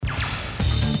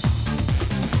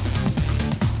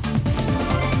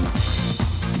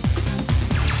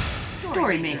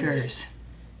Storymakers.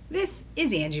 This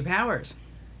is Angie Powers.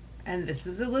 And this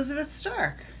is Elizabeth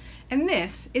Stark. And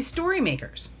this is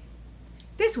Storymakers.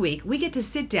 This week, we get to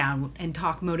sit down and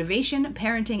talk motivation,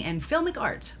 parenting, and filmic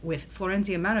arts with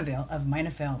Florencia Manaville of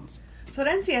Mina Films.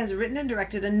 Florencia has written and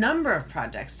directed a number of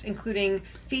projects, including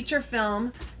feature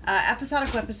film, episodic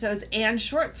webisodes, and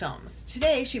short films.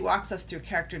 Today, she walks us through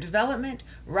character development,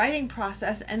 writing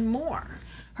process, and more.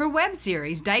 Her web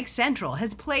series, Dyke Central,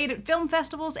 has played at film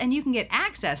festivals, and you can get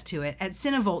access to it at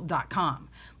cinevolt.com.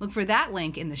 Look for that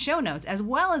link in the show notes, as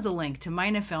well as a link to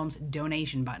Mina Films'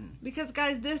 donation button. Because,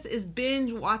 guys, this is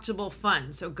binge-watchable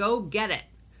fun, so go get it.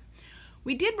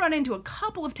 We did run into a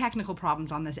couple of technical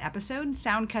problems on this episode.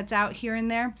 Sound cuts out here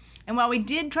and there. And while we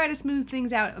did try to smooth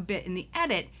things out a bit in the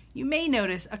edit, you may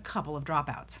notice a couple of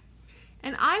dropouts.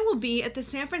 And I will be at the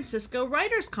San Francisco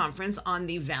Writers Conference on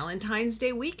the Valentine's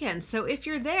Day weekend. So if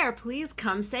you're there, please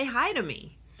come say hi to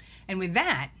me. And with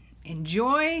that,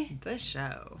 enjoy the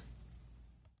show.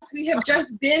 We have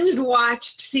just binge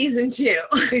watched season 2.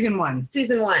 Season 1.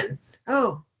 Season 1.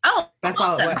 Oh, that's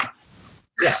awesome. all it was.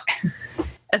 Yeah.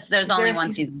 There's only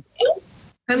one season.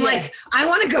 I'm like, I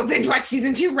want to go binge watch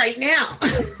season 2 right now.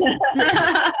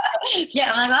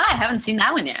 Yeah, I'm like, oh, I haven't seen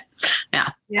that one yet. Yeah,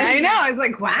 I know. I was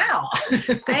like, wow.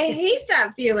 I hate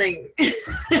that feeling.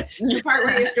 The part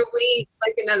where you have to wait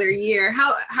like another year.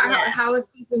 How is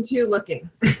season 2 looking?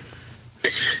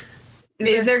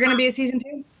 Is there going to be a season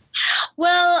 2?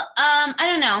 Well, I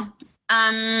don't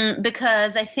know.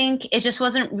 Because I think it just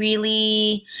wasn't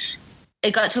really.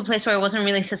 It got to a place where it wasn't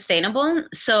really sustainable.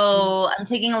 So I'm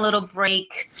taking a little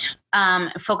break,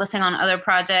 focusing on other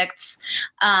projects.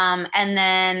 And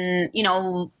then,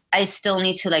 I still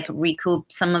need to like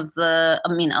recoup some of a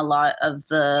lot of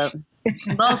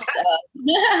most of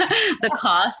the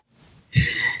cost.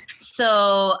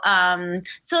 So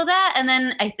that, and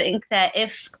then I think that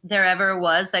if there ever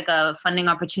was like a funding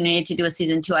opportunity to do a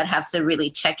season 2, I'd have to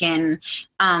really check in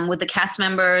with the cast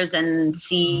members and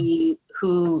see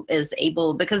who is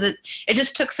able, because it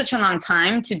just took such a long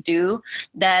time to do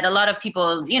that a lot of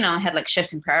people, had like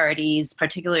shifting priorities,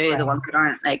 particularly the ones that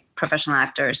aren't like professional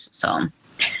actors. So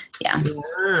yeah.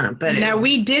 But now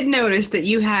we did notice that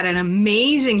you had an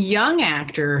amazing young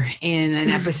actor in an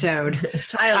episode,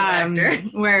 child actor,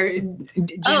 where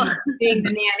Jim big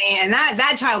nanny, and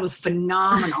that child was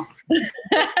phenomenal.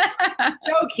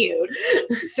 So cute.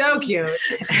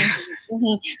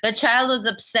 Mm-hmm. The child was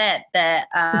upset that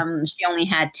she only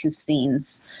had 2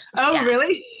 scenes. Oh, yeah.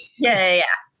 Really? Yeah.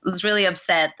 Was really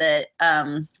upset that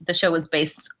the show was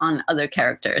based on other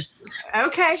characters.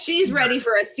 Okay. She's ready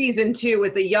for a season 2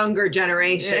 with the younger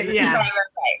generation. Yeah.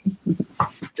 Right.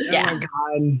 Yeah. Oh my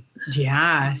God.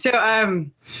 Yeah. So, well,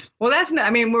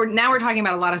 we're talking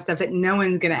about a lot of stuff that no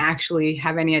one's going to actually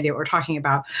have any idea what we're talking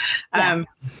about. Yeah.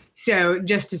 So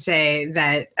just to say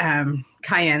that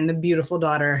Cayenne, the beautiful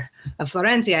daughter of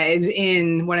Florencia, is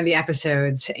in one of the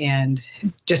episodes and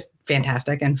just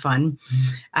fantastic and fun.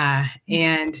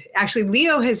 And actually,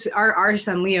 Leo our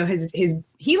son Leo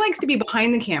he likes to be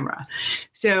behind the camera.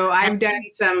 So I've done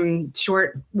some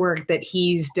short work that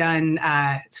he's done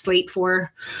slate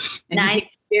for, and nice. He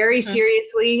takes it very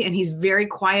seriously, and he's very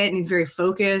quiet and he's very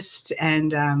focused.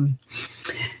 And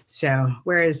so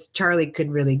whereas Charlie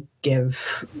could really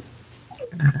give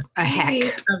a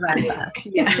heck.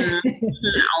 Yeah.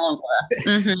 All over.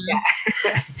 Mm-hmm.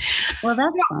 Yeah. Well,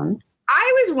 that's fun.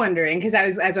 I was wondering, because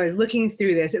as I was looking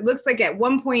through this, it looks like at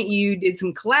one point you did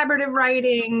some collaborative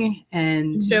writing,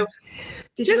 and so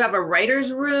did you have a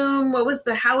writer's room?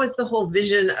 How was the whole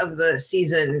vision of the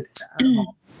season?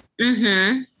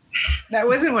 Mm-hmm. That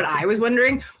wasn't what I was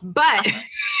wondering, but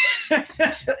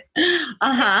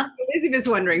Elizabeth's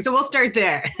wondering, so we'll start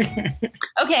there.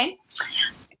 Okay.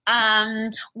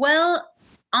 Well,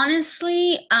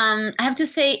 honestly, I have to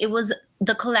say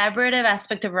the collaborative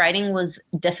aspect of writing was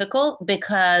difficult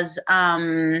because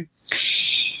I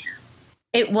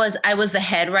was the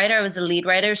head writer, I was the lead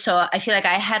writer, so I feel like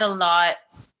I had a lot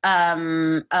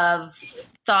of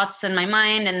thoughts in my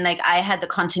mind, and like I had the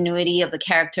continuity of the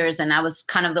characters, and I was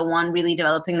kind of the one really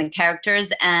developing the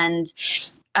characters, and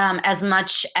as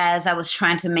much as I was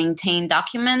trying to maintain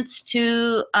documents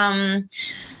to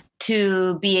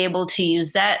be able to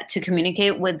use that to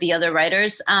communicate with the other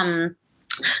writers.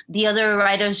 The other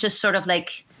writers just sort of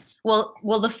like,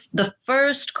 the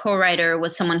first co-writer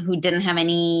was someone who didn't have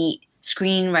any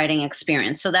screenwriting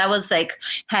experience. So that was like,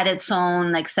 had its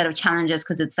own like set of challenges,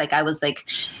 because it's like I was like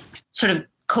sort of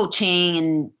coaching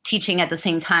and teaching at the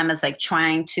same time as like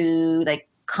trying to like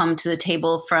come to the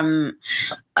table from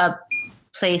a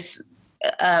place,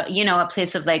 a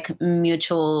place of like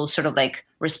mutual sort of like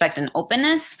respect and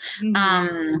openness.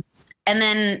 Mm-hmm. and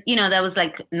then, that was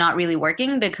like not really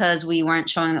working because we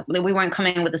weren't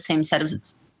coming with the same set of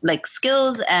like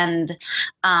skills, and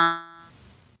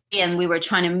we were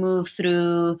trying to move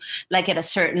through like at a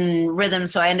certain rhythm.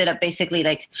 So I ended up basically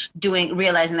like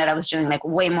realizing that I was doing like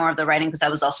way more of the writing because I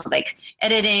was also like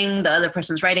editing the other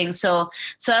person's writing. So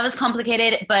that was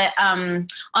complicated. But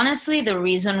honestly, the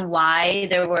reason why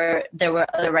there were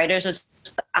other writers was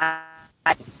I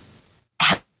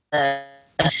had a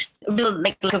real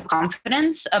like lack of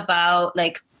confidence about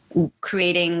like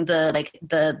creating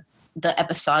the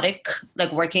episodic,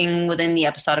 like working within the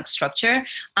episodic structure.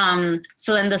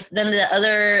 So then the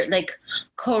other like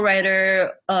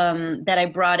co-writer that I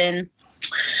brought in,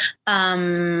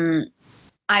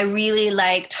 I really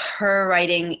liked her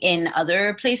writing in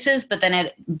other places, but then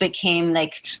it became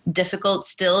like difficult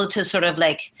still to sort of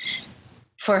like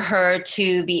for her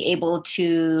to be able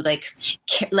to like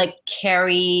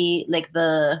carry like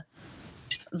the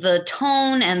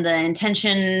tone and the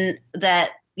intention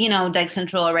that Dyke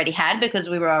Central already had, because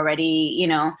we were already,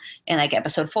 in like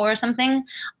episode 4 or something.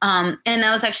 And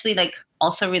that was actually like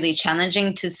also really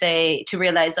challenging to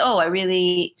realize, oh, I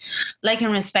really like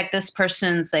and respect this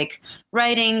person's like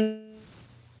writing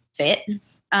fit.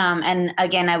 And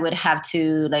again, I would have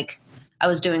to like, I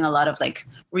was doing a lot of like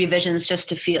revisions just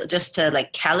to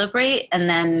like calibrate. And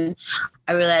then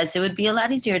I realized it would be a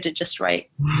lot easier to just write.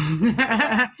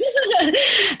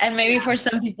 And maybe for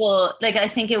some people, like, I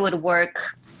think it would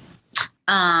work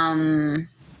under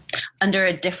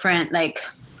a different like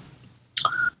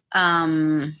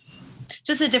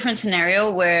just a different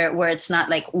scenario where it's not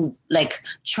like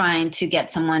trying to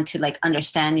get someone to like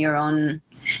understand your own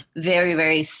very,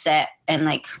 very set and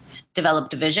like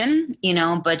developed vision,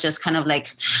 but just kind of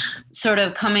like sort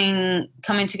of coming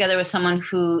together with someone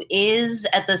who is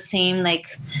at the same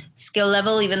like skill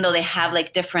level, even though they have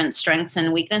like different strengths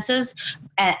and weaknesses,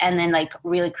 and then like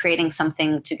really creating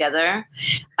something together.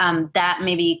 That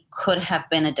maybe could have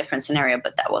been a different scenario,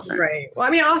 but that wasn't. Right. Well, I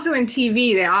mean, also in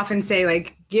TV, they often say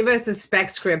like, give us a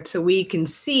spec script so we can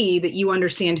see that you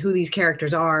understand who these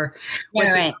characters are,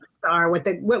 what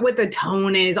the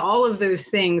tone is, all of those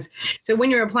things. So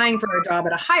when you're applying for a job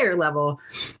at a higher level,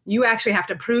 you actually have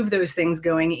to prove those things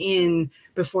going in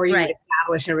before you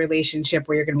establish a relationship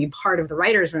where you're going to be part of the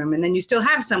writer's room. And then you still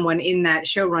have someone in that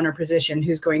showrunner position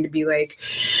who's going to be like,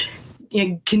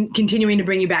 continuing to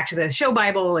bring you back to the show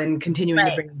Bible and continuing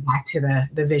to bring you back to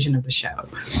the vision of the show.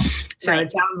 So it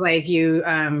sounds like you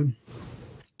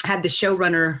had the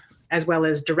showrunner as well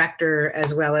as director,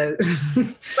 as well as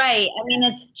right. I mean,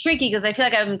 it's tricky because I feel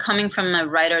like I'm coming from a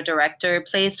writer-director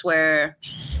place where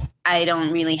I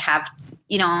don't really have,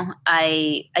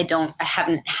 I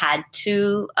haven't had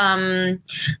to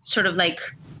sort of like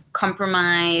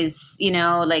compromise,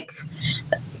 like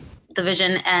the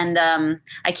vision, and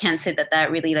I can't say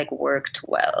that really like worked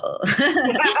well.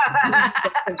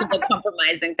 The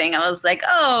compromising thing, I was like,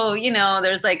 oh,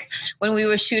 there's like when we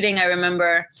were shooting, I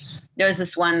remember there was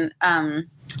this one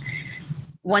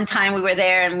time we were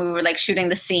there and we were like shooting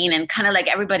the scene, and kind of like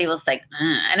everybody was like,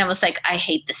 and I was like, I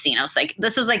hate the scene. I was like,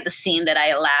 this is like the scene that I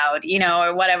allowed,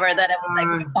 or whatever, that it was like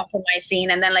a compromise scene.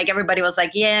 And then like everybody was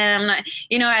like, yeah, I'm not,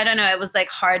 I don't know. It was like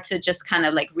hard to just kind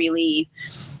of like really.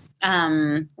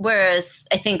 Whereas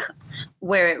I think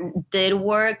where it did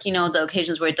work, the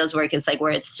occasions where it does work is like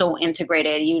where it's so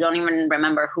integrated, you don't even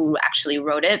remember who actually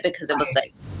wrote it, because it was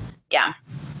like, yeah.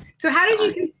 So how did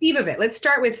you conceive of it? Let's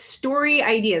start with story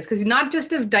ideas, because not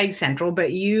just of Dyke Central,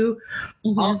 but you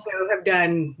also have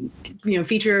done,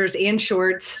 features and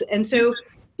shorts. And so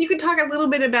you could talk a little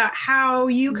bit about how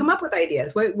you come up with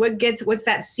ideas. What's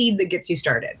that seed that gets you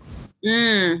started?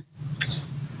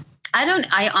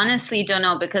 I honestly don't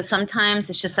know, because sometimes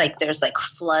it's just like there's like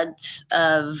floods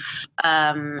of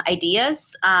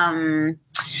ideas.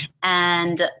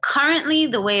 And currently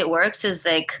the way it works is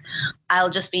like I'll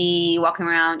just be walking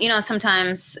around,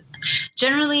 sometimes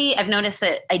generally I've noticed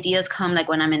that ideas come like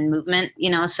when I'm in movement,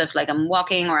 so if like I'm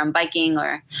walking or I'm biking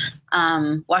or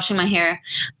washing my hair.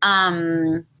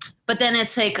 But then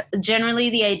it's like generally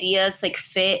the ideas like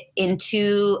fit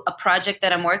into a project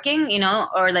that I'm working,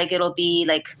 or like it'll be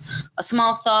like a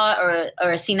small thought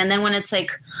or a scene. And then when it's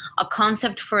like a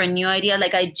concept for a new idea,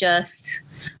 like I just,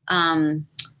 I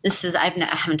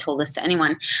haven't told this to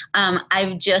anyone.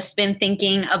 I've just been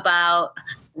thinking about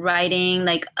writing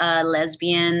like a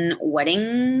lesbian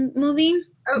wedding movie.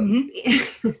 Oh,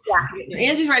 yeah.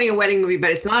 Angie's writing a wedding movie,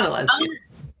 but it's not a lesbian.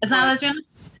 It's not a lesbian?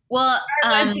 Well,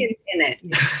 lesbians in it.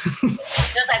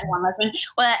 There's like one lesbian.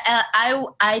 Well,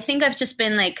 I think I've just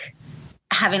been like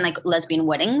having like lesbian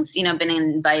weddings, you know, been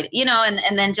invited, you know,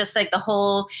 and then just like the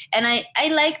whole, and I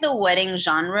like the wedding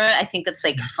genre. I think it's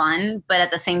like fun, but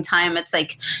at the same time, it's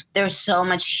like there's so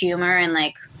much humor in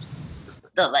like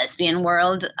the lesbian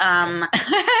world,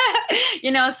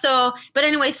 you know, so, but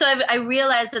anyway, so I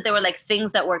realized that there were like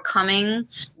things that were coming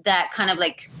that kind of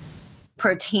like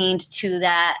pertained to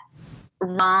that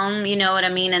realm, you know what I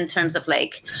mean, in terms of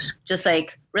like just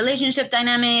like relationship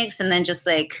dynamics, and then just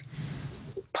like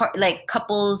like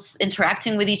couples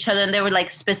interacting with each other, and there were like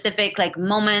specific like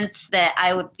moments that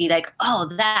I would be like, oh,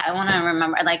 that I want to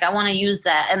remember, like I want to use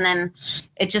that, and then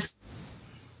it just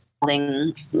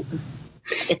do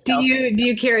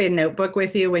you carry a notebook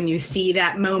with you when you see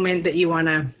that moment that you want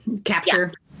to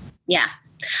capture? Yeah.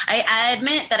 I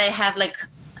admit that I have like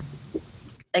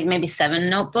maybe 7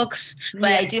 notebooks,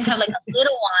 but I do have like a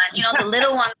little one, you know, the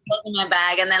little one that goes in my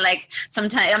bag. And then like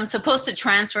sometimes I'm supposed to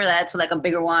transfer that to like a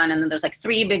bigger one. And then there's like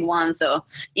 3 big ones. So,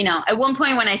 you know, at one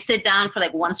point when I sit down for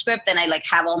like one script, then I like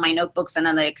have all my notebooks and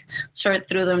I like sort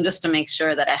through them just to make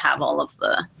sure that I have all of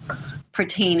the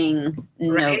pertaining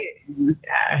notes.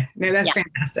 Yeah, no, that's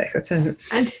fantastic.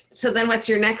 And so then what's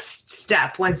your next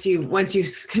step once you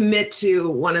commit to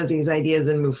one of these ideas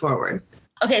and move forward?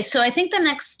 Okay, so I think the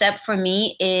next step for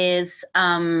me is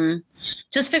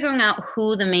just figuring out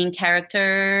who the main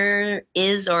character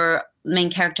is or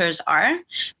main characters are,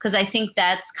 because I think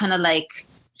that's kind of like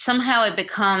somehow it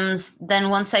becomes, then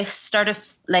once I start to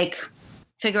like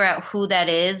figure out who that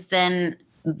is, then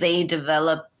they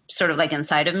develop sort of like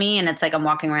inside of me, and it's like I'm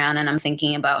walking around and I'm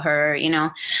thinking about her, you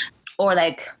know, or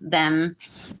like them.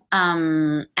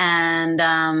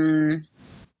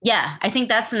 Yeah, I think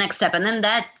that's the next step. And then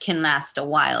that can last a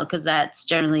while because that's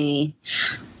generally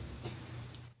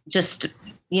just,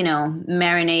 you know,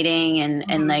 marinating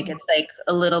and like it's like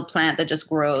a little plant that just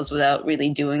grows without really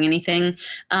doing anything,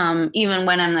 even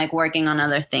when I'm like working on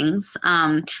other things,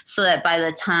 so that by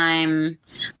the time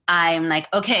I'm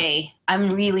like, okay, I'm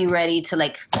really ready to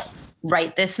like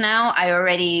write this now, I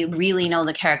already really know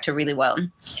the character really well.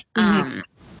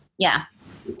 Yeah.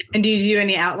 And do you do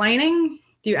any outlining?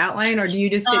 Do you outline or do you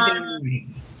just sit down and write?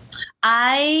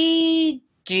 I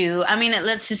do. I mean,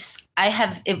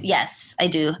 yes, I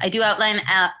do. I do outline.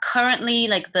 Currently,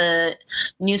 like the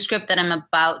new script that I'm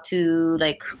about to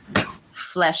like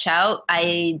flesh out,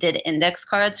 I did index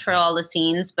cards for all the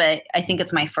scenes, but I think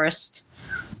it's my first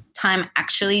time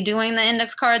actually doing the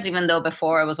index cards, even though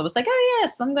before I was always like, oh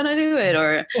yes, I'm gonna do it,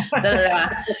 or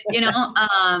you know.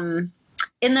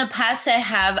 In the past, I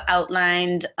have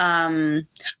outlined,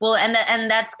 well,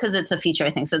 and that's because it's a feature, I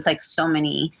think. So it's like so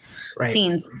many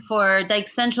scenes. For Dyke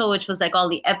Central, which was like all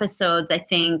the episodes, I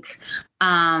think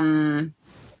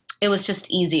it was just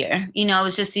easier. You know, it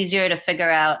was just easier to figure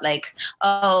out like,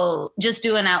 oh, just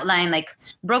do an outline, like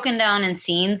broken down in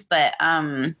scenes, but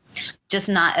just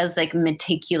not as like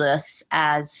meticulous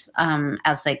as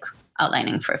like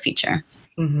outlining for a feature.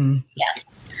 Mm-hmm. Yeah.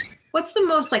 What's the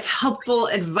most like helpful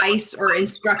advice or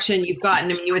instruction you've gotten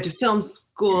when you went to film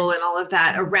school and all of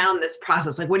that around this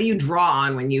process? Like, what do you draw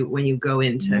on when you go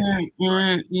into?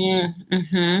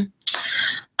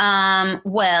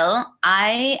 Well,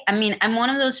 I mean, I'm one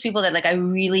of those people that like I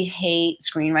really hate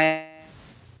screenwriting,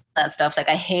 that stuff. Like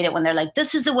I hate it when they're like,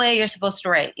 "This is the way you're supposed to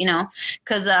write," you know,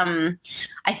 because I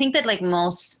think that like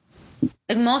most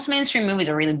mainstream movies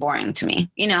are really boring to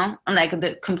me, you know. I'm like,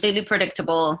 they're completely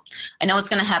predictable. I know what's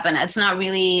going to happen. It's not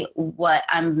really what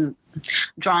I'm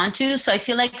drawn to. So I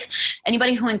feel like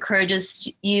anybody who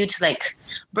encourages you to like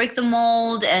break the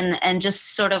mold and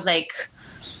just sort of like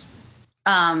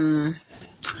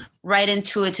write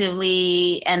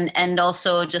intuitively and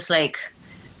also just like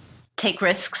take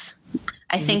risks.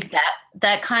 I think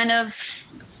that kind of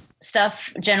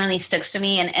stuff generally sticks to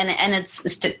me and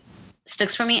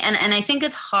sticks for me. And I think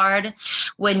it's hard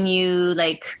when you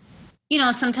like, you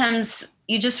know, sometimes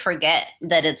you just forget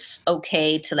that it's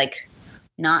okay to like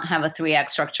not have a 3-act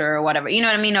structure or whatever, you know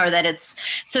what I mean? Or that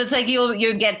so it's like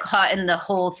you'll get caught in the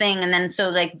whole thing. And then, so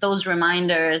like those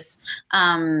reminders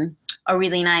are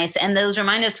really nice. And those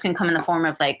reminders can come in the form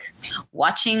of like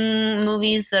watching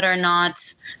movies that are not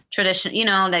traditional, you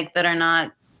know, like that are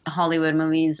not Hollywood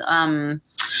movies.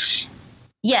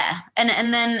 Yeah.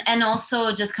 And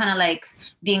also just kind of like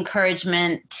the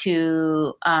encouragement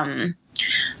to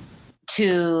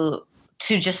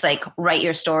just like write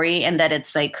your story, and that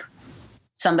it's like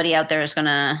somebody out there is going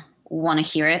to want to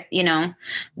hear it, you know,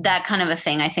 that kind of a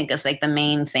thing, I think is like the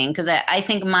main thing. Because I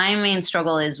think my main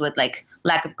struggle is with like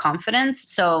lack of confidence.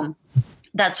 So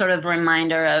that sort of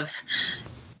reminder of,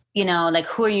 you know, like,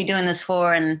 who are you doing this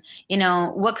for? And, you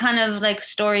know, what kind of like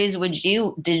stories do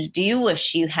you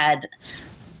wish you had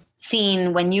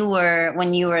seen when you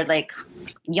were like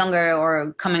younger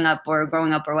or coming up or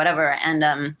growing up or whatever.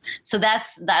 And so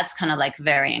that's kind of like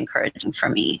very encouraging for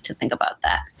me to think about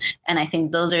that. And I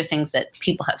think those are things that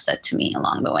people have said to me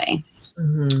along the way.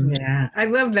 Mm-hmm. Yeah, I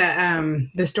love that.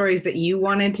 The stories that you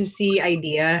wanted to see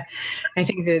idea. I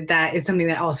think that is something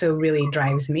that also really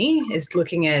drives me, is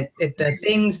looking at the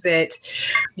things that,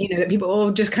 that people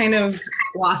will just kind of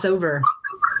gloss over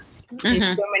in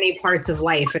so many parts of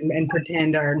life and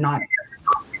pretend are not.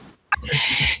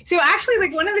 So actually,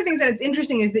 like, one of the things that it's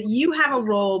interesting is that you have a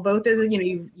role both as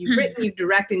you've written, you've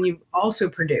directed, and you've also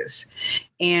produced.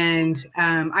 And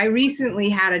I recently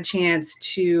had a chance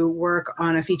to work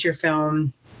on a feature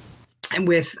film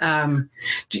with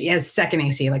as second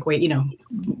AC. Like, wait,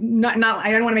 not.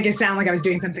 I don't want to make it sound like I was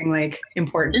doing something like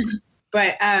important,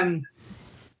 but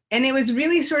and it was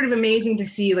really sort of amazing to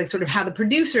see, like, sort of how the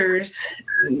producers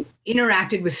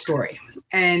interacted with story.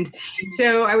 And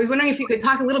so I was wondering if you could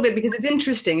talk a little bit, because it's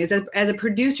interesting. As a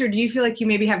producer, do you feel like you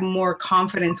maybe have more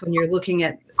confidence when you're looking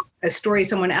at a story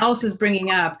someone else is bringing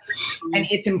up and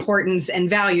its importance and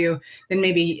value than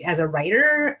maybe as a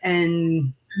writer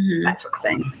and that sort of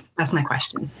thing? That's my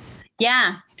question.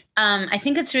 Yeah. I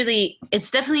think it's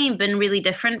definitely been really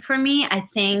different for me. I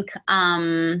think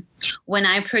when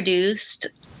I produced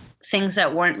things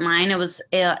that weren't mine,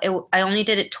 I only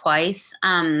did it twice.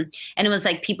 And it was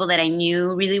like people that I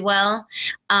knew really well.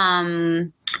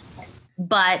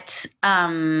 But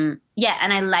yeah,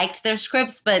 and I liked their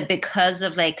scripts, but because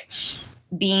of like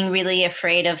being really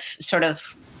afraid of sort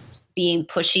of being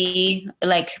pushy,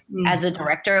 like as a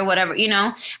director or whatever,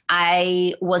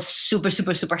 I was super,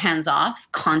 super, super hands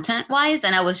off content wise.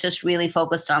 And I was just really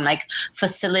focused on like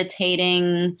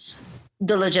facilitating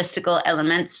the logistical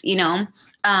elements,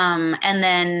 and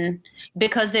then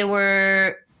because they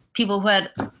were people who had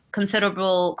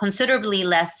considerably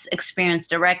less experience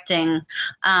directing,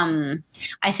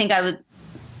 I think I would,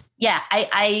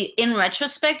 I in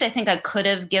retrospect, I think I could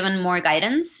have given more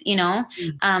guidance,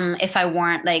 if I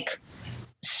weren't like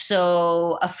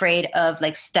so afraid of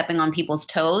like stepping on people's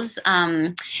toes.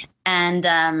 But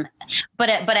I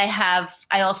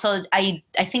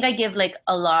think I give like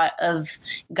a lot of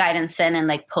guidance then in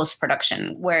like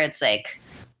post-production, where it's like,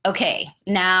 okay,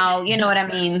 now, you know what I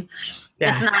mean?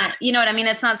 Yeah. It's not, you know what I mean?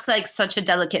 It's not like such a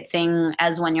delicate thing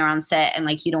as when you're on set and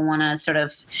like, you don't want to sort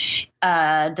of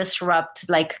disrupt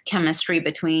like chemistry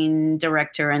between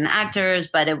director and actors,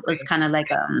 but it was kind of like,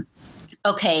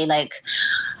 okay, like,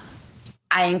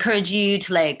 I encourage you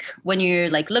to like, when you're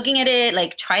like looking at it,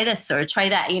 like try this or try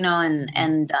that,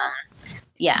 and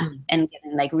getting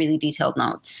like really detailed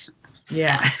notes.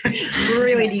 Yeah,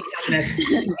 really detailed notes.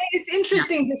 It's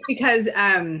interesting just because,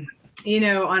 on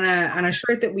a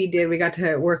short that we did, we got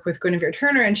to work with Guinevere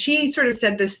Turner, and she sort of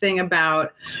said this thing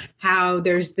about how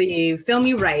there's the film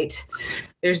you write,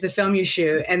 there's the film you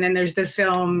shoot, and then there's the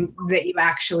film that you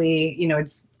actually,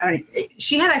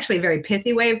 she had actually a very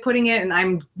pithy way of putting it, and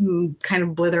I'm kind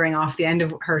of blithering off the end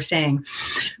of her saying,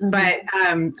 but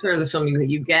sort of the film that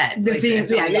you get. The film,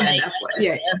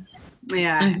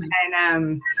 yeah.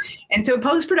 And so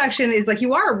post-production is like,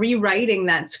 you are rewriting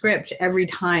that script every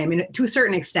time, and to a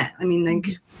certain extent. I mean,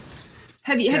 like,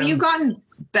 have you gotten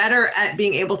better at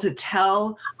being able to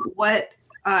tell what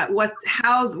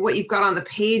you've got on the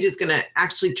page is going to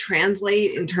actually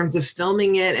translate in terms of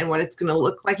filming it and what it's going to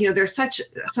look like? There's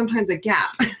sometimes a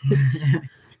gap.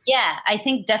 Yeah, I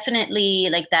think definitely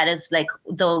like that is like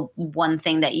the one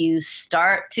thing that you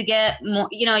start to get more,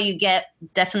 you get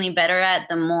definitely better at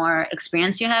the more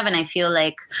experience you have. And I feel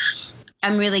like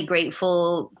I'm really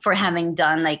grateful for having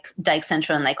done like Dyke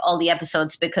Central and like all the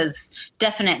episodes, because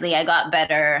definitely I got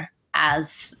better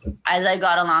as I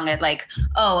got along at like,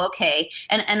 oh, okay.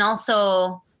 And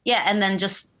also, yeah. And then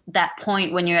just that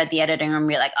point when you're at the editing room,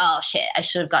 you're like, oh shit, I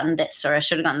should have gotten this or I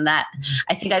should have gotten that.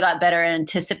 I think I got better at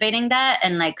anticipating that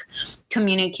and like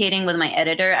communicating with my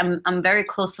editor. I'm very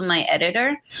close to my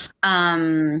editor.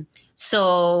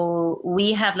 So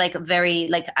we have like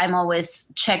I'm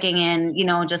always checking in,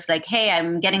 just like, hey,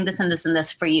 I'm getting this and this and this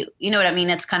for you. You know what I mean?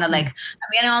 It's kind of like,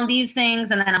 I'm getting all these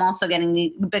things and then I'm also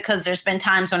getting because there's been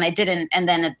times when I didn't. And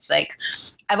then it's like,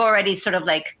 I've already sort of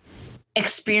like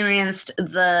experienced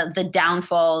the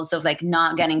downfalls of like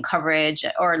not getting coverage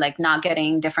or like not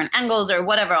getting different angles or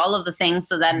whatever, all of the things,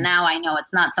 so that now I know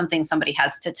it's not something somebody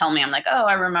has to tell me. I'm like, oh,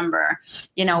 I remember,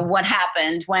 what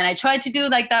happened when I tried to do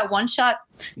like that one shot,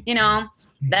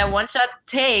 that one shot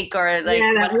take or like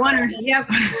that one, yep.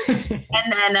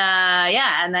 And then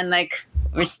and then like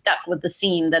we're stuck with the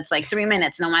scene that's like 3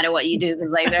 minutes no matter what you do,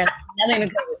 because like there's nothing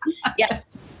to cover. Yeah.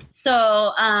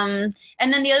 So, and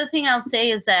then the other thing I'll say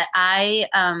is that I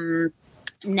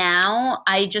now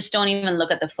I just don't even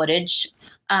look at the footage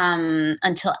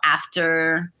until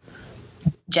after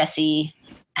Jesse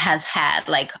has had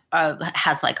like a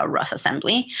rough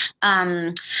assembly,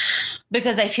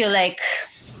 because I feel like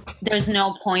there's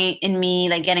no point in me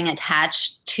like getting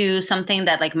attached to something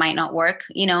that like might not work,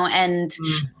 you know, and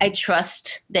I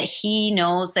trust that he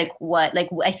knows like what, like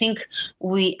I think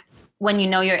when you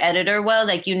know your editor well,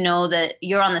 like you know that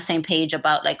you're on the same page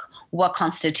about like what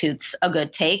constitutes a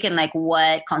good take and like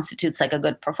what constitutes like a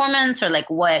good performance or like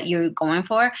what you're going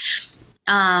for.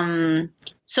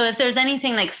 So if there's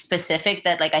anything like specific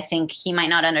that like I think he might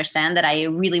not understand that I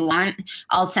really want,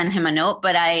 I'll send him a note.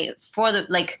 But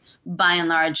by and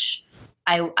large,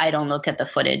 I don't look at the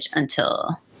footage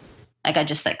until like I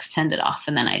just like send it off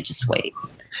and then I just wait.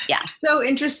 Yeah. So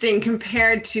interesting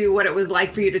compared to what it was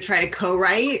like for you to try to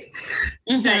co-write,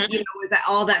 that, you know, with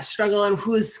all that struggle and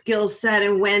whose skill set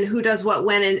and when, who does what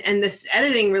when, and this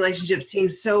editing relationship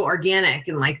seems so organic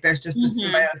and like there's just this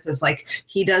symbiosis, like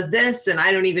he does this and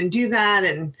I don't even do that.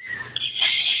 And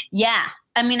yeah.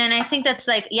 I mean, and I think that's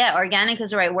like, yeah, organic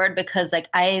is the right word, because like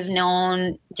I've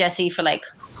known Jesse for like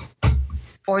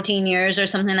 14 years or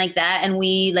something like that. And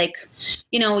we like,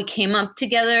 you know, we came up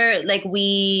together, like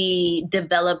we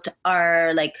developed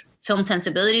our like film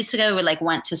sensibilities together. We like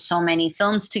went to so many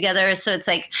films together. So it's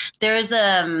like, there's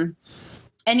and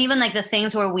even like the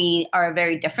things where we are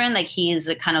very different, like he's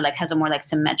a kind of like has a more like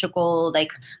symmetrical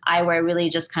like eye where I really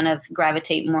just kind of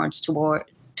gravitate more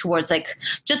towards like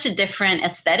just a different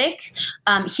aesthetic.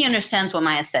 He understands what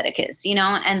my aesthetic is, you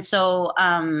know? And so,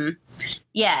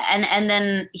 yeah. And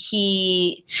then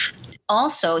he's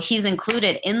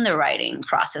included in the writing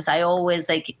process.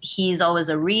 He's always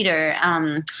a reader.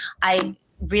 I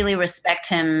really respect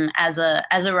him as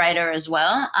a writer as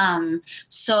well.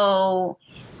 So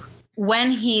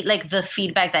when he like the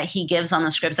feedback that he gives on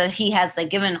the scripts that he has like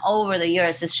given over the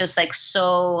years, it's just like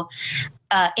so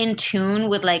in tune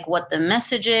with like what the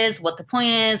message is, what the point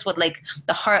is, what like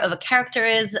the heart of a character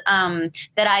is,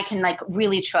 that I can like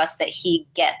really trust that he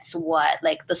gets what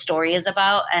like the story is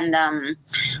about, and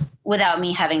without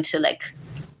me having to like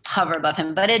hover above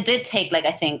him. But it did take like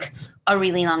I think a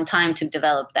really long time to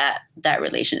develop that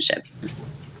relationship.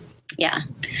 Yeah.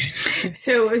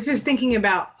 So I was just thinking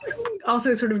about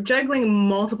also sort of juggling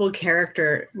multiple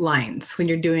character lines when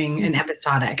you're doing an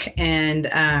episodic. And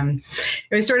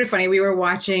it was sort of funny. We were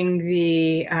watching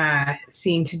the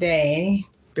scene today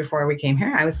before we came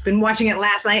here. Been watching it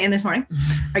last night and this morning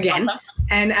again.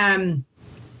 And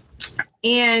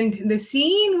the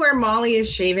scene where Molly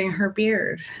is shaving her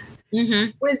beard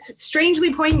was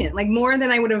strangely poignant, like more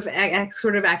than I would have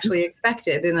sort of actually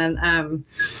expected.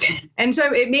 And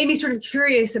so it made me sort of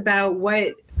curious about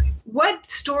what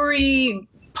story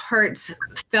parts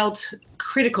felt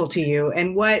critical to you,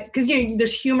 and because, you know,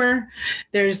 there's humor,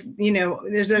 there's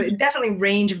a definitely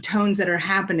range of tones that are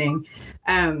happening.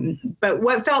 But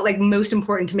what felt like most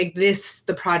important to make this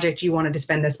the project you wanted to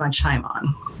spend this much time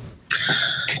on?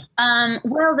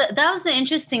 Well, that was the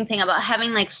interesting thing about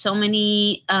having like so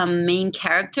many main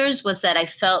characters, was that I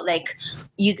felt like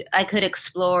I could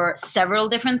explore several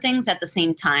different things at the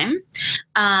same time,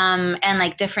 and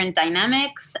like different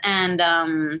dynamics. And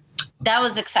that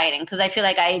was exciting because I feel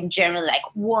like I'm generally like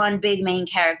one big main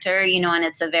character, you know, and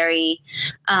it's a very,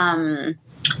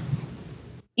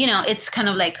 you know, it's kind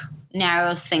of like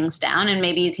narrows things down, and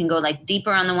maybe you can go like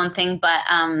deeper on the one thing. But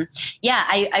yeah,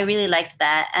 I really liked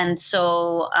that. And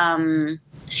so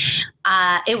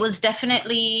it was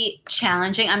definitely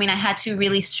challenging. I mean, I had to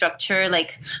really structure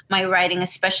like my writing,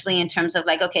 especially in terms of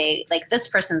like, okay, like this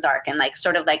person's arc, and like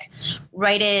sort of like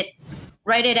write it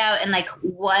out, and like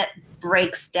what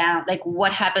breaks down, like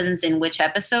what happens in which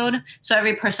episode. So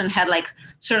every person had like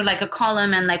sort of like a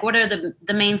column, and like what are the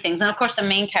main things. And of course the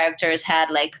main characters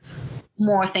had like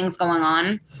more things going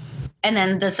on, and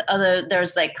then there's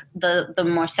like the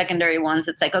more secondary ones.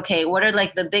 It's like, okay, what are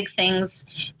like the big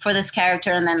things for this character,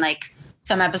 and then like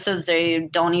some episodes they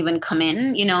don't even come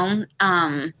in, you know.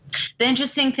 The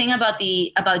interesting thing about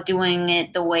doing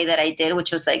it the way that I did,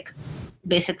 which was like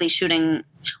basically shooting,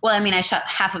 well, I mean, I shot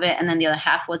half of it and then the other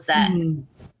half was that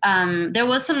there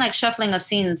was some like shuffling of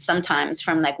scenes sometimes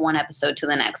from like one episode to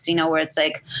the next, you know, where it's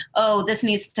like, oh, this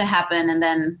needs to happen, and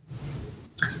then,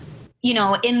 you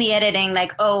know, in the editing,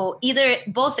 like, oh, either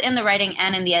both in the writing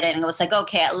and in the editing, it was like,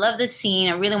 okay, I love this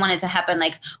scene, I really want it to happen,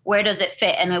 like, where does it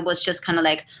fit? And it was just kind of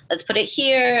like, let's put it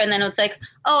here. And then it's like,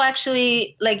 oh,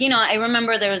 actually, like, you know, I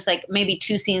remember there was like maybe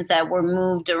 2 scenes that were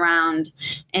moved around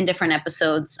in different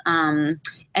episodes. And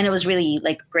it was really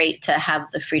like great to have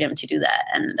the freedom to do that,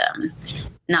 and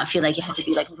not feel like you had to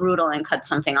be like brutal and cut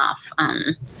something off.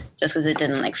 just because it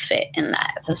didn't like fit in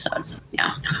that episode.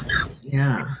 Yeah.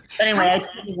 But anyway, I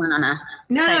totally went on a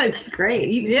No, it's great.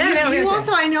 You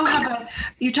also, I know,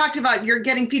 you talked about you're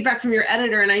getting feedback from your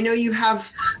editor, and I know you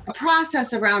have a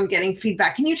process around getting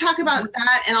feedback. Can you talk about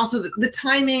that and also the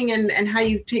timing and how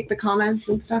you take the comments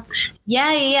and stuff?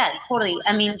 Yeah, totally.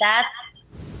 I mean,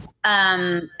 that's,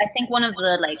 I think one of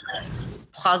the like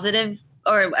positive,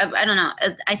 or I don't know,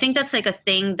 I think that's like a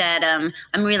thing that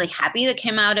I'm really happy that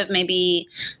came out of maybe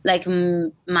like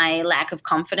my lack of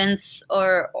confidence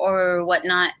or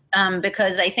whatnot,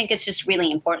 because I think it's just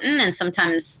really important. And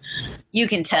sometimes you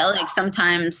can tell, like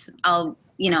sometimes I'll,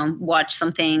 watch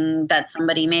something that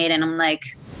somebody made and I'm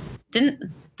like, didn't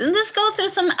this go through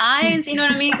some eyes? You know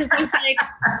what I mean? Because there's like,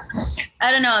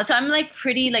 I don't know. So I'm like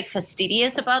pretty like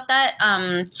fastidious about that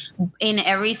in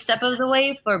every step of the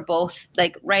way for both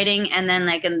like writing and then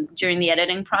like during the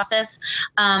editing process.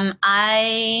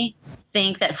 I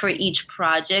think that for each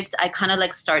project, I kind of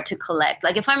like start to collect.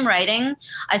 Like if I'm writing,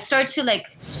 I start to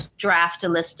like draft a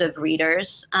list of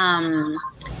readers.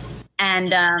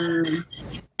 And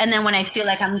then when I feel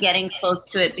like I'm getting close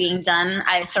to it being done,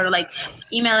 I sort of like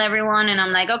email everyone and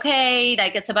I'm like, okay,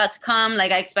 like it's about to come.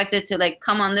 Like I expect it to like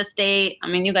come on this date. I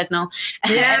mean, you guys know.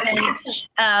 Yeah.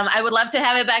 And, I would love to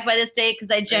have it back by this date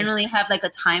because I generally have like a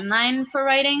timeline for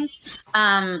writing.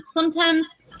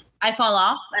 Sometimes I fall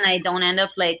off and I don't end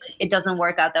up like, it doesn't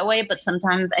work out that way. But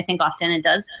sometimes I think often it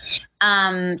does.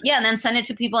 And then send it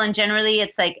to people. And generally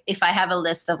it's like, if I have a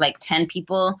list of like 10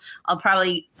 people, I'll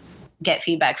probably get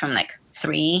feedback from like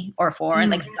 3 or 4,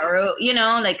 like thorough,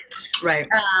 like, right.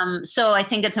 So I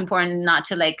think it's important not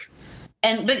to like,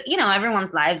 but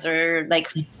everyone's lives are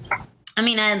like, I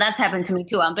mean, that's happened to me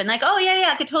too. I've been like, oh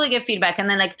yeah, I could totally get feedback. And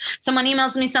then like someone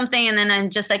emails me something and then I'm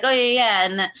just like, oh yeah.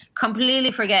 And then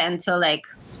completely forget until like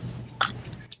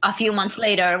a few months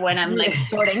later when I'm like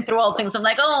sorting through all things, I'm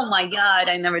like, oh my God,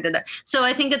 I never did that. So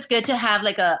I think it's good to have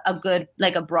like a good,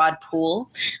 like a broad pool.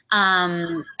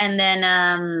 And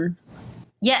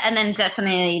then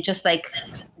definitely just like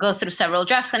go through several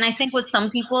drafts. And I think with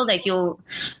some people, like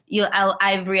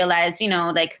I've realized,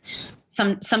 like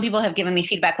some people have given me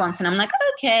feedback once and I'm like,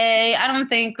 okay, I don't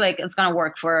think like it's going to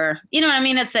work for, you know what I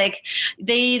mean? It's like,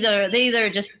 they either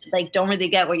just like don't really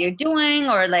get what you're doing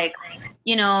or like,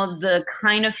 the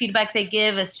kind of feedback they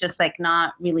give is just like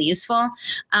not really useful.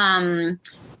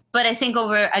 But I think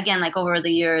over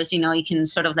the years, you can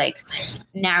sort of like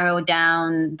narrow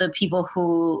down the people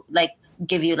who like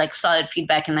give you like solid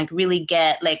feedback and like really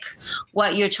get like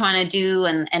what you're trying to do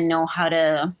and know how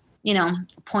to,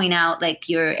 point out like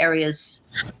your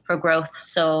areas for growth.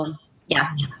 So yeah.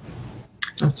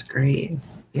 That's great.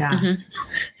 Yeah.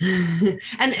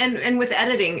 Mm-hmm. and with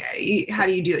editing, how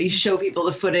do you do it? You show people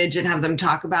the footage and have them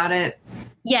talk about it?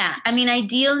 Yeah. I mean,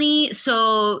 ideally,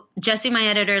 so Jesse, my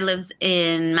editor, lives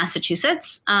in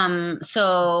Massachusetts.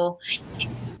 So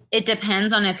it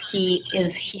depends on if he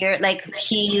is here. Like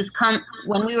he's come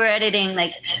when we were editing,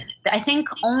 like I think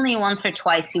only once or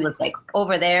twice he was like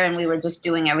over there and we were just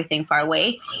doing everything far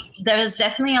away. There's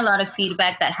definitely a lot of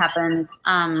feedback that happens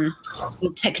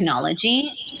with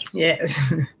technology.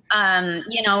 Yes.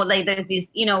 Like there's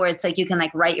these, where it's like you can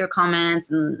like write your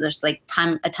comments and there's like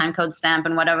a time code stamp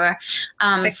and whatever.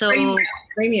 So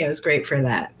Framio is great for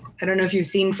that. I don't know if you've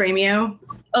seen Framio.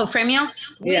 Oh, Framio?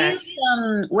 Yeah. We use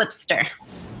Whipster.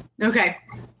 Okay.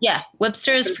 Yeah,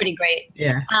 Whipster is pretty great.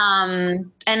 Yeah.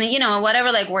 And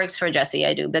whatever like works for Jesse,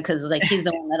 I do because like he's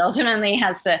the one that ultimately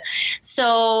has to.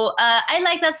 So I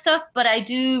like that stuff, but I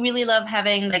do really love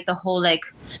having like the whole like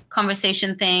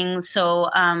conversation thing. So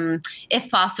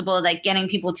if possible, like getting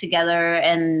people together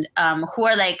and who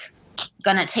are like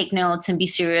gonna take notes and be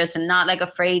serious and not like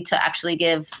afraid to actually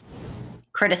give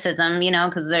criticism,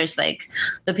 because there's like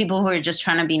the people who are just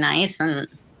trying to be nice and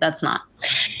that's not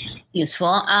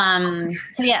useful.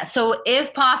 So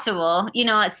if possible,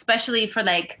 especially for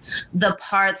like the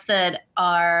parts that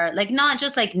are like not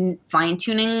just like fine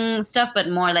tuning stuff, but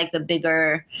more like the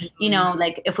bigger,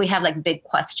 like if we have like big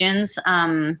questions,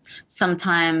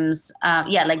 sometimes,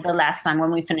 like the last time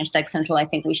when we finished Egg Central, I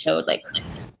think we showed like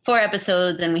 4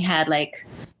 episodes and we had like,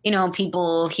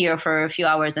 people here for a few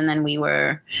hours and then we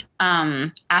were,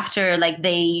 after like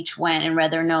they each went and read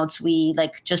their notes, we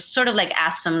like just sort of like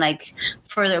asked them like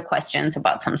further questions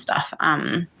about some stuff.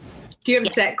 Do you have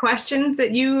set questions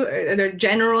that they're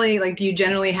generally like, do you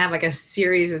generally have like a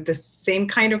series of the same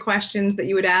kind of questions that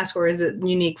you would ask, or is it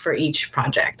unique for each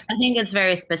project? I think it's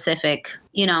very specific,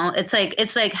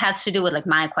 it's like has to do with like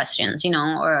my questions,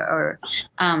 or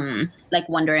like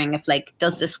wondering if like,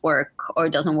 does this work or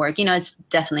doesn't work? It's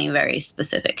definitely very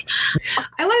specific.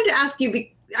 I wanted to ask you,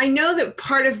 I know that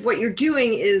part of what you're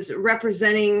doing is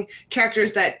representing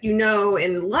characters that you know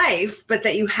in life, but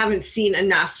that you haven't seen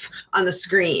enough on the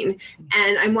screen.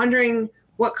 And I'm wondering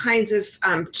what kinds of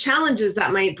challenges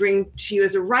that might bring to you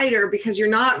as a writer, because you're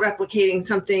not replicating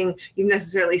something you've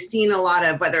necessarily seen a lot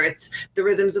of, whether it's the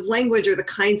rhythms of language or the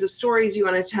kinds of stories you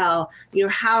want to tell,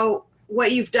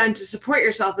 what you've done to support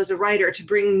yourself as a writer to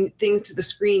bring things to the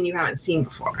screen you haven't seen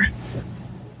before.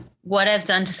 What I've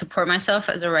done to support myself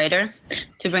as a writer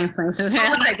to bring things to the screen.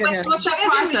 What's that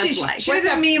process like? She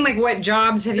doesn't mean like what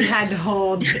jobs have you had to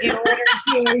hold in order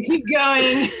to keep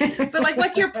going. But like,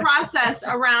 what's your process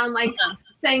around like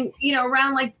saying,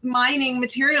 around like mining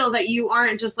material that you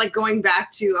aren't just like going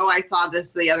back to, oh, I saw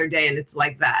this the other day and it's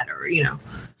like that, or,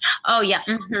 Oh yeah.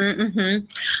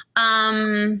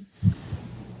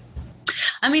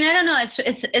 I mean, I don't know.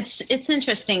 It's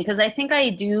interesting because I think I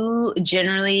do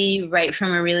generally write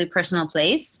from a really personal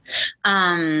place.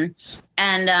 That's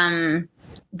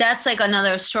like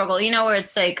another struggle, where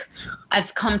it's like,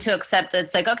 I've come to accept that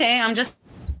it's like, okay, I'm just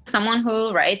someone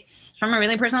who writes from a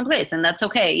really personal place, and that's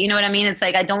okay. You know what I mean? It's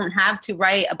like, I don't have to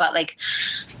write about like,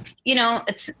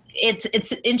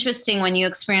 it's interesting when you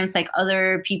experience like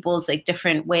other people's like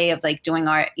different way of like doing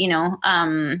art,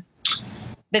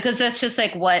 because that's just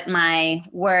like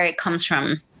where it comes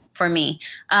from for me.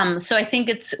 So I think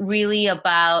it's really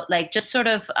about like just sort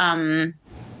of,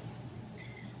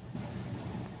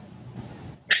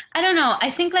 I don't know. I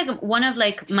think like one of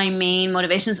like my main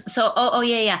motivations. So,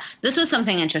 yeah. This was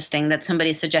something interesting that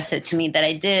somebody suggested to me that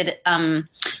I did a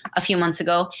few months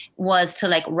ago, was to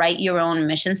like write your own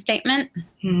mission statement.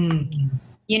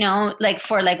 Like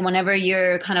for like whenever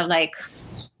you're kind of like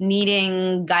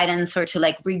needing guidance or to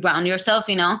like reground yourself,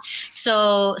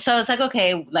 So I was like,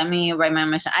 okay, let me write my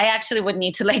mission. I actually would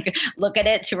need to like look at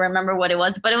it to remember what it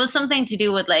was, but it was something to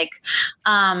do with like,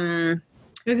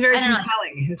 it was very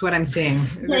compelling, is what I'm seeing.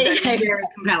 Very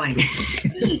compelling.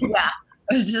 Yeah.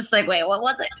 I was just like, wait, what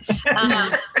was it?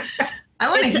 I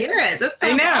want to hear it. That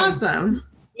sounds awesome.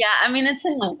 Yeah, I mean, it's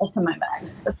in my bag.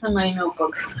 It's in my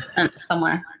notebook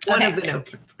somewhere. One of the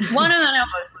notebooks. One of the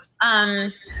notebooks.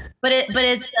 But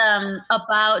it's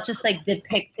about just like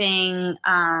depicting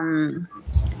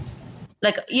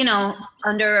like,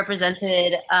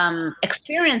 underrepresented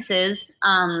experiences.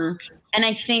 And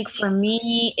I think for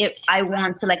me, I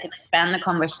want to like expand the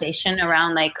conversation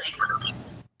around like,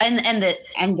 and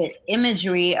the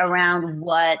imagery around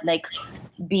what like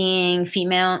being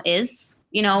female is,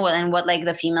 and what like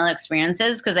the female experience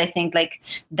is, because I think like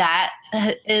that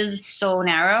is so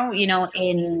narrow,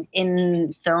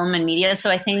 in film and media. So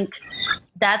I think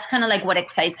that's kind of like what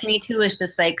excites me too, is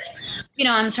just like,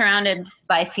 I'm surrounded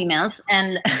by females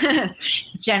and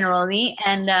generally,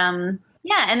 and and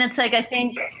it's like, I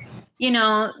think,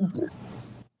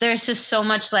 there's just so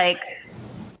much like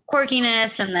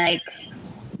quirkiness and like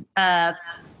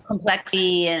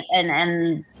complexity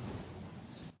and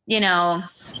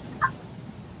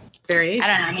variation. I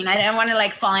don't know. I mean, I don't want to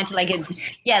like fall into like it.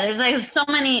 Yeah, there's like so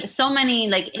many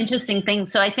like interesting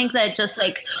things. So I think that just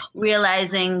like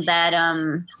realizing that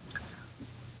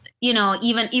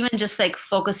even just like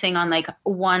focusing on like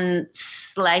one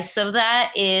slice of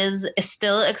that is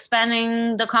still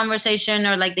expanding the conversation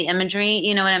or like the imagery,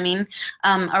 you know what I mean?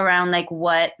 Around like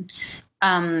what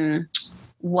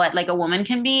like a woman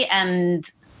can be.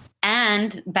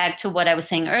 And back to what I was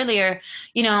saying earlier,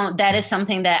 that is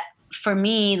something that for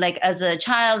me, like as a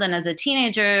child and as a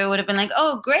teenager, would have been like,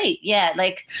 oh, great. Yeah.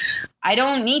 Like I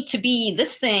don't need to be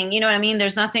this thing. You know what I mean?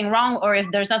 There's nothing wrong. Or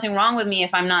if there's nothing wrong with me,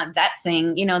 if I'm not that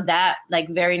thing, that like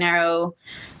very narrow,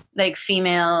 like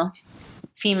female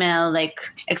like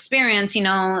experience,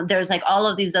 there's like all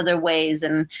of these other ways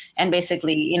and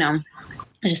basically,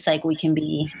 just like we can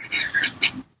be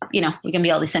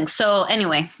all these things. So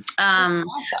anyway, awesome.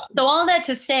 So all that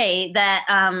to say that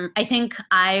I think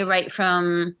I write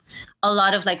from a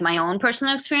lot of like my own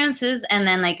personal experiences, and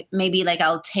then like maybe like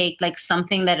I'll take like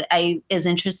something that is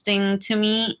interesting to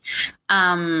me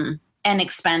and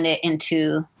expand it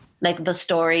into like the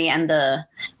story and the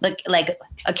like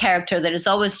a character that is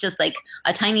always just like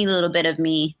a tiny little bit of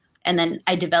me. And then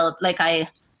I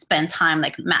spend time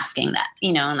like masking that,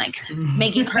 and like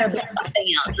making her be something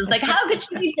else. It's like, how could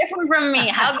she be different from me?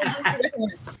 How could she be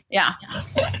different? Yeah.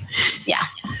 Yeah.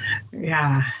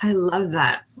 Yeah. I love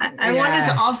that. I wanted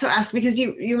to also ask, because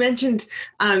you mentioned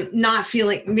not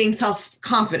being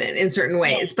self-confident in certain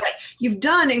ways, but you've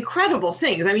done incredible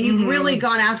things. I mean, you've really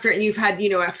gone after it, and you've had,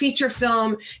 a feature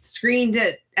film screened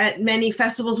at many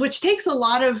festivals, which takes a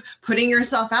lot of putting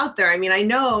yourself out there. I mean, I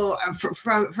know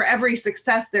for every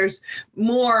success, there's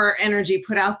more energy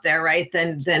put out there, right?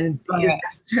 Than it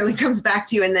necessarily comes back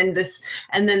to you. And then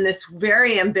this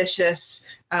very ambitious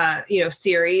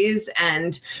series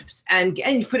and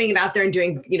putting it out there and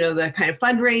doing, the kind of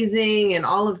fundraising and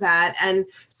all of that. And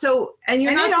so, and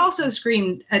it also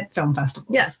screened at film festivals.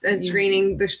 Yes. And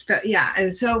screening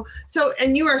And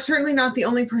and you are certainly not the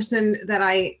only person that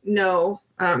I know,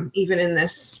 even in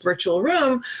this virtual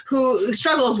room, who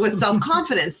struggles with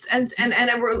self-confidence, and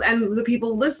the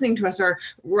people listening to us are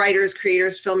writers,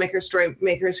 creators, filmmakers, story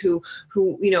makers who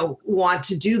want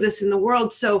to do this in the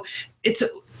world. So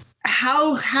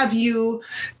how have you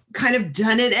kind of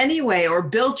done it anyway, or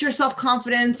built your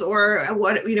self-confidence, or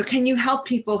what, can you help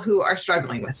people who are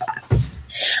struggling with that?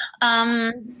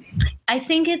 I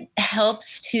think it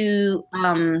helps to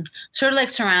sort of like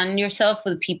surround yourself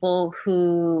with people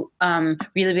who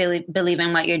really, really believe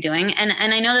in what you're doing. And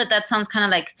I know that sounds kind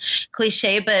of like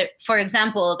cliche, but for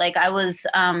example, like I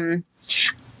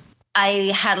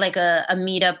had like a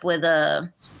meetup with a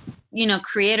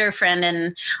creator friend,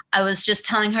 and I was just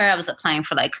telling her I was applying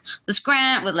for like this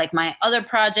grant with like my other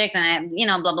project, and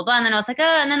I, blah, blah, blah. And then I was like,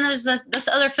 and then there's this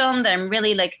other film that I'm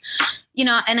really like,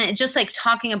 and it just like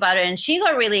talking about it, and she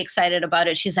got really excited about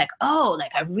it. She's like, oh,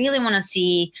 like I really want to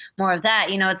see more of that.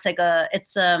 It's like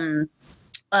it's a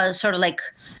sort of like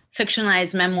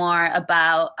fictionalized memoir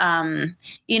about,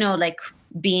 like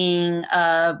being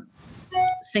a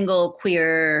single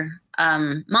queer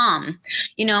mom,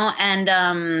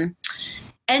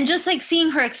 and just like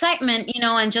seeing her excitement,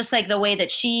 and just like the way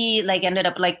that she like ended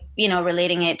up like,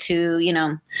 relating it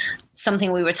to,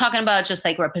 something we were talking about, just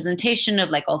like representation of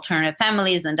like alternative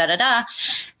families and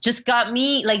just got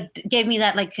me like, gave me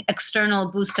that like external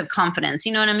boost of confidence.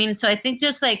 You know what I mean? So I think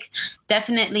just like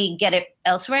definitely get it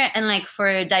elsewhere. And like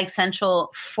for Dyke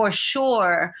Central, for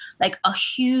sure, like a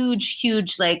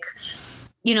huge, like,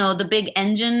 the big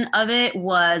engine of it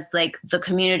was like the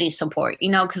community support,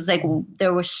 because like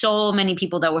there were so many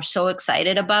people that were so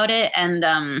excited about it, and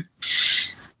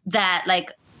that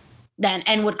like then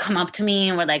and would come up to me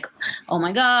and were like, oh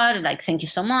my God, like thank you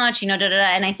so much, and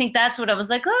I think that's what I was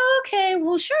like, oh, okay,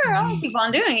 well sure, I'll keep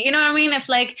on doing it. You know what I mean?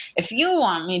 If you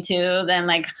want me to, then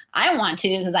like I want to,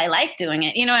 because I like doing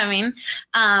it. You know what I mean?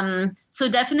 So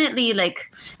definitely like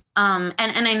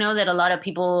and I know that a lot of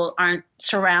people aren't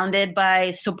surrounded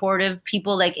by supportive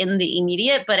people like in the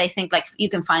immediate, but I think like you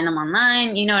can find them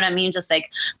online, you know what I mean? Just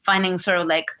like finding sort of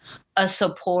like a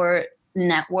support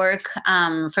network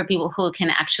for people who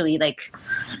can actually like,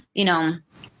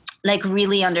 like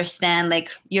really understand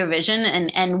like your vision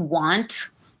and want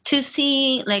to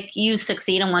see like you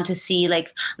succeed and want to see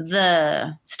like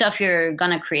the stuff you're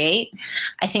gonna create.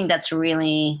 I think that's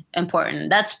really important.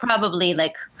 That's probably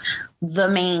like the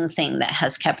main thing that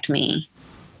has kept me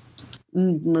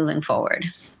moving forward.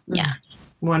 Yeah.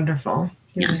 Wonderful.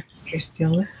 Yeah.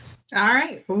 All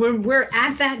right. We're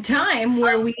at that time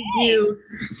where we do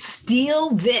Steal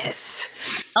This.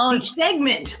 Oh, the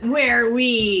segment where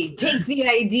we take the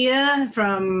idea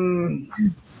from...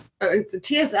 it's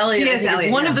T.S. Eliot. T.S.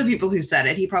 Eliot, one of the people who said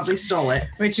it. He probably stole it.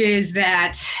 Which is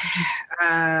that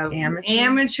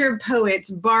amateur poets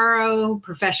borrow,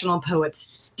 professional poets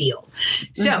steal.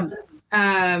 So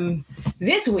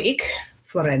this week,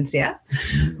 Florencia,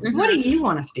 what do you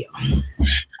want to steal?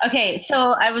 Okay,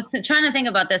 so I was trying to think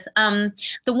about this.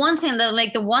 The one thing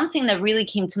that really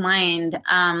came to mind,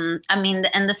 I mean,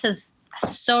 and this is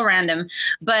so random,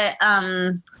 but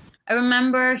I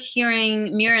remember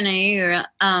hearing Mira Nair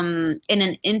in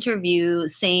an interview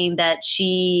saying that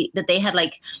they had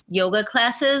like yoga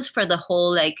classes for the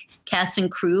whole like cast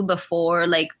and crew before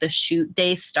like the shoot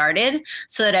day started,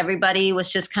 so that everybody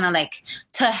was just kind of like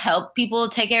to help people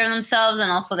take care of themselves and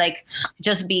also like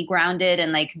just be grounded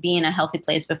and like be in a healthy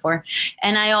place before.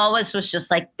 And I always was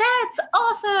just like, that's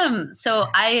awesome. So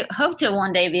I hope to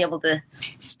one day be able to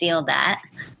steal that.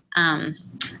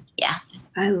 Yeah.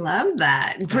 I love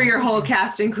that. For your whole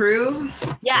cast and crew?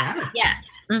 Yeah.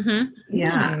 Mm-hmm.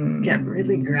 Yeah. Get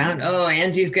really grounded. Oh,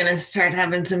 Angie's going to start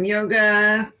having some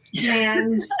yoga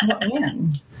plans.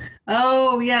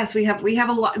 Oh yes, we have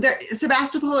a lot there.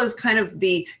 Sebastopol is kind of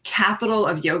the capital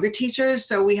of yoga teachers,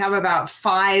 so we have about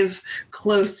 5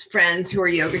 close friends who are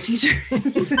yoga teachers.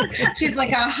 She's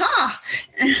like, aha.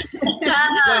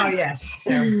 Oh yes.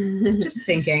 So just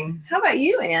thinking. How about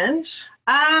you, Ange?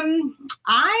 I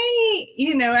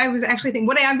was actually thinking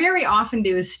what I very often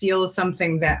do is steal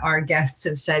something that our guests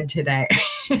have said today,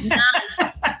 which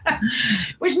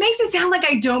makes it sound like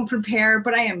I don't prepare,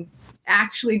 but I am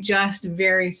actually just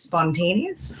very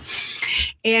spontaneous.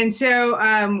 And so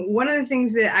one of the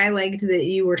things that I liked that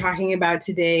you were talking about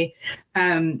today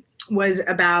was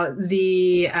about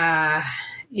the,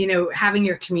 having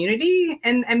your community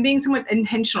and being somewhat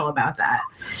intentional about that.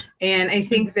 And I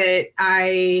think that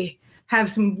I have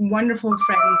some wonderful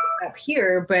friends up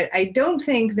here, but I don't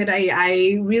think that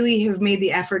I really have made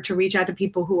the effort to reach out to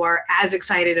people who are as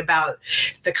excited about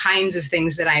the kinds of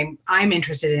things that I'm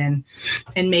interested in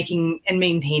and making and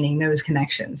maintaining those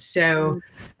connections. So,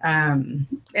 and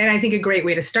I think a great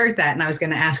way to start that, and I was going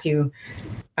to ask you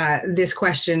this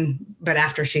question, but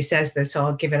after she says this, so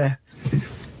I'll give it a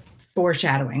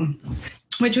foreshadowing,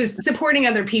 which was supporting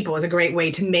other people is a great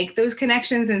way to make those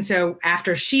connections. And so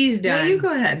after she's done, you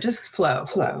go ahead, just flow.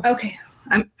 Okay.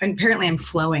 I'm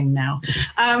flowing now.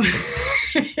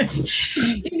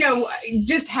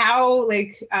 Just how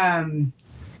like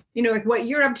what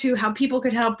you're up to, how people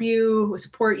could help you,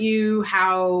 support you,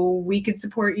 how we could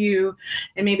support you,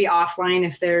 and maybe offline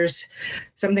if there's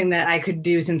something that I could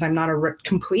do since I'm not a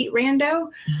complete rando,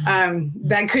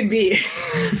 that could be.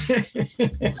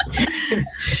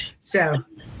 So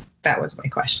that was my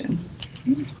question.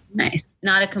 Nice.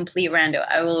 Not a complete rando.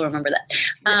 I will remember that.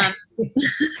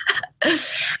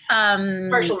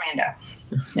 Partial rando.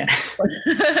 Yeah.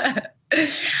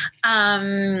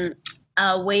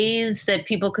 Ways that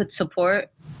people could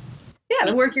support. Yeah,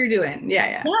 the work you're doing.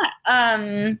 Yeah.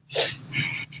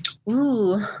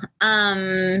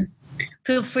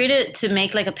 Feel free to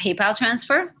make like a PayPal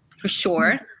transfer for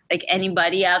sure. Like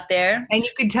anybody out there. And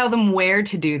you could tell them where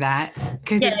to do that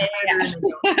because it's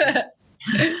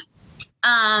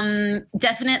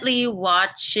definitely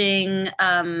watching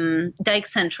Dyke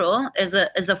Central is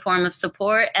a form of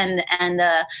support and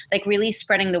like really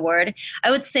spreading the word.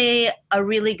 I would say a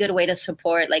really good way to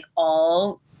support like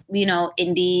all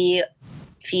indie,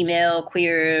 female,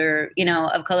 queer,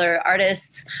 of color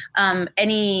artists,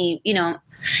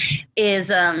 is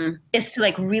to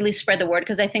like really spread the word,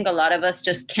 because I think a lot of us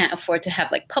just can't afford to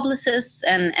have like publicists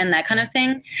and that kind of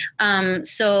thing.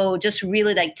 So just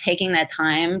really like taking that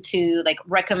time to like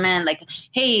recommend like,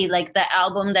 hey, like the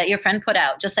album that your friend put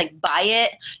out, just like buy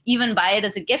it, even buy it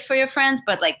as a gift for your friends,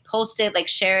 but like post it, like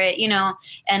share it,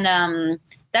 and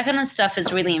that kind of stuff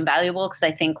is really invaluable because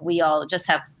I think we all just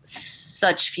have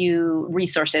such few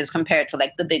resources compared to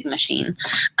like the big machine.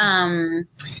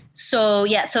 So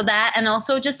that, and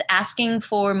also just asking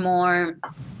for more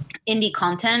indie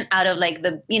content out of like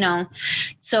the,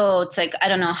 so it's like, I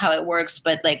don't know how it works,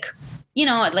 but like,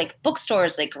 at like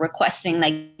bookstores, like requesting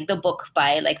like the book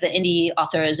by like the indie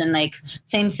authors, and like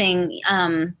same thing,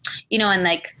 and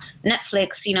like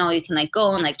Netflix, you can like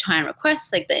go and like try and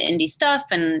request like the indie stuff,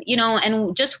 and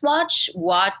and just watch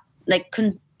like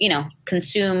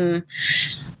consume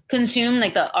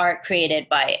like the art created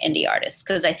by indie artists,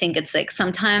 because I think it's like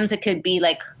sometimes it could be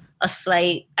like a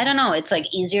slight, I don't know, it's like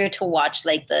easier to watch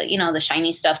like the the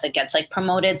shiny stuff that gets like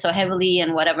promoted so heavily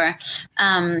and whatever.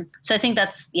 So I think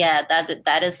that's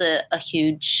that is a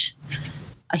huge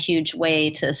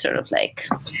way to sort of like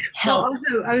help. Well,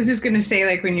 also, I was just going to say,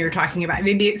 like when you were talking about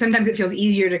it, sometimes it feels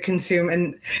easier to consume.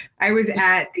 And I was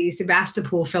at the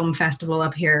Sebastopol Film Festival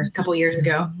up here a couple years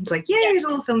ago. It's like, there's a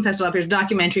little film festival up here, it's a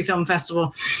documentary film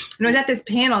festival. And I was at this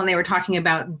panel and they were talking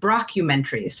about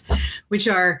brockumentaries, which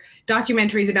are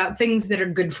documentaries about things that are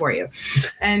good for you.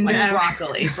 And like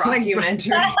broccoli, brockumentary.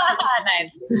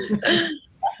 Nice.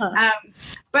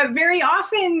 But very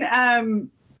often,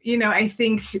 I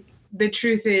think the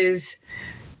truth is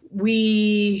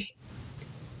we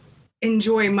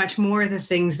enjoy much more the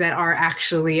things that are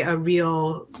actually a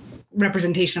real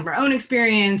representation of our own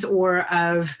experience or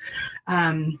of,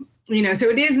 so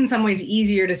it is in some ways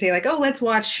easier to say like, oh, let's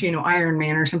watch, Iron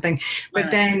Man or something.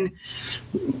 But then,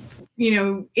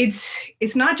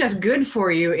 it's not just good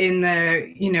for you in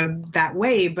the, that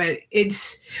way, but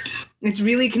it's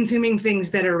really consuming things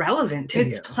that are relevant to you.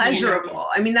 It's pleasurable.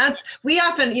 I mean, we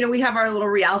often, we have our little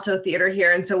Rialto theater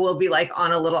here. And so we'll be like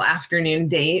on a little afternoon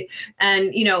date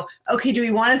and, okay, do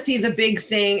we want to see the big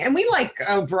thing? And we like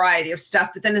a variety of stuff,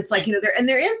 but then it's like,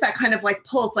 there is that kind of like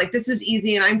pull. It's like, this is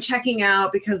easy and I'm checking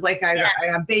out because like I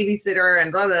have a babysitter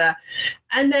and blah, blah, blah.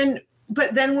 And then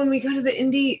but then when we go to the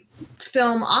indie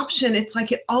film option, it's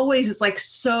like it always is like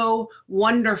so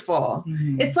wonderful.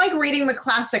 It's like reading the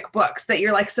classic books that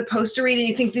you're like supposed to read, and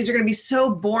you think these are going to be so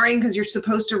boring because you're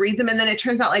supposed to read them, and then it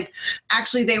turns out like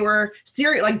actually they were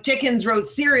like Dickens wrote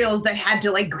serials that had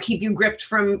to like keep you gripped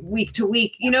from week to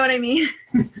week. You know what I mean?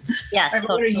 Yeah.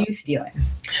 What are you stealing?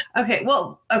 Okay.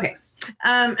 Well,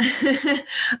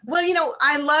 you know,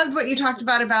 I loved what you talked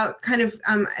about kind of,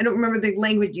 I don't remember the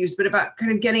language used, but about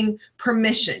kind of getting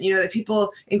permission, you know, that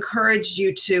people encouraged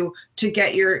you to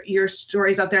get your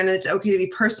stories out there, and it's okay to be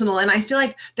personal. And I feel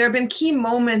like there have been key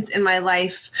moments in my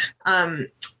life,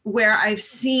 where I've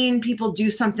seen people do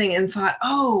something and thought,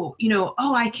 oh,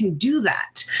 I can do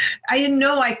that. I didn't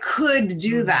know I could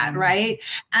do that. Right.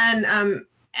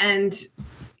 And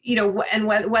you know, and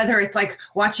whether it's like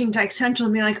watching Dyke Central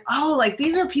and be like, oh, like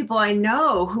these are people I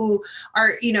know who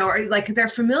are, are like, they're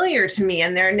familiar to me,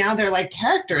 and they're like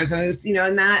characters, and it's,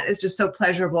 and that is just so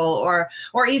pleasurable.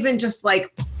 Or even just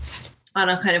like on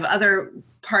a kind of other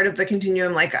part of the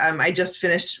continuum, like I just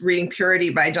finished reading Purity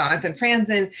by Jonathan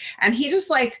Franzen, and he just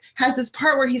like has this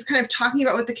part where he's kind of talking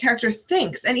about what the character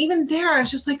thinks. And even there, I was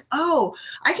just like, oh,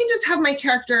 I can just have my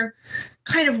character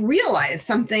kind of realize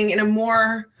something in a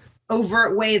more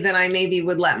overt way than I maybe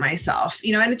would let myself,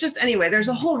 and it's just, anyway, there's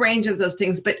a whole range of those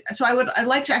things. But so I'd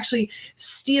like to actually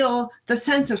steal the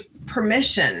sense of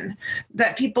permission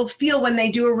that people feel when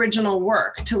they do original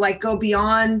work to like go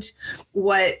beyond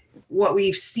what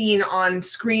we've seen on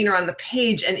screen or on the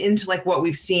page and into like what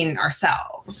we've seen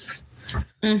ourselves.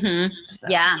 Mm-hmm. So,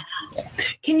 yeah.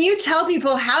 Can you tell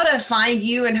people how to find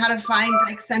you and how to find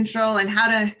Dyke Central and how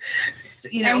to,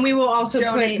 and we will also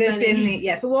put this money. in the,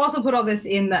 but we'll also put all this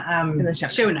in the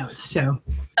show notes. So,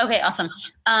 okay, awesome.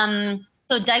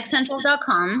 So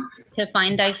dykecentral.com to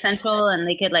find Dyke Central, and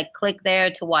they could like click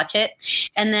there to watch it.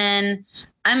 And then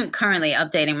I'm currently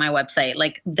updating my website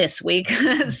like this week.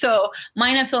 So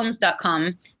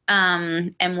mynahfilms.com,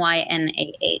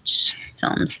 MYNAH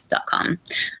films.com.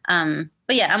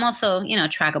 But yeah, I'm also,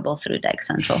 trackable through Dyke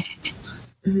Central.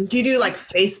 Do you do like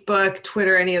Facebook,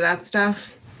 Twitter, any of that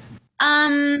stuff?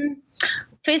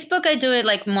 Facebook, I do it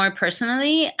like more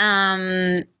personally.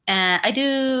 And I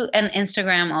do an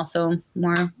Instagram also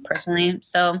more personally.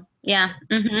 So yeah.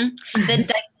 Mm-hmm. Then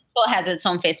Dyke Central has its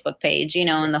own Facebook page,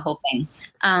 and the whole thing.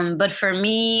 But for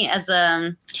me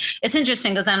it's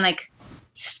interesting because I'm like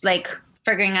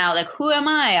figuring out like, who am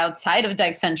I outside of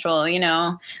Dyke Central,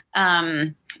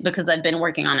 because I've been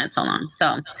working on it so long.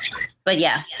 So, but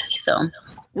yeah, so.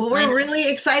 Well, we're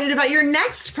really excited about your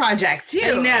next project too.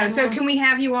 I know. So can we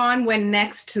have you on when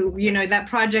next, that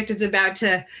project is about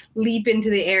to leap into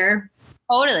the air?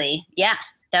 Totally. Yeah.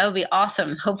 That would be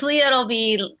awesome. Hopefully it'll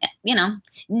be,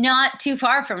 not too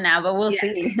far from now, but we'll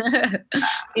see.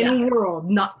 In a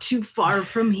world not too far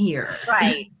from here.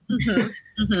 Right. Mm-hmm.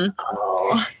 Mm-hmm.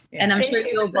 Oh. Yeah. And I'm sure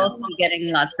you'll both be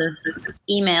getting lots of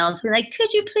emails. Be like,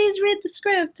 could you please read the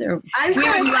script? Or I'm so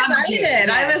excited. Yes.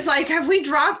 I was like, have we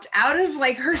dropped out of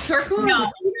like her circle?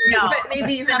 No. But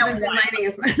maybe you haven't been writing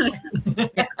as much.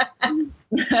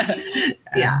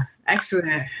 Yeah.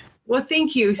 Excellent. Well,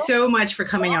 thank you so much for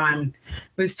coming on.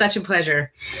 It was such a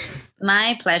pleasure.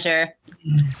 My pleasure.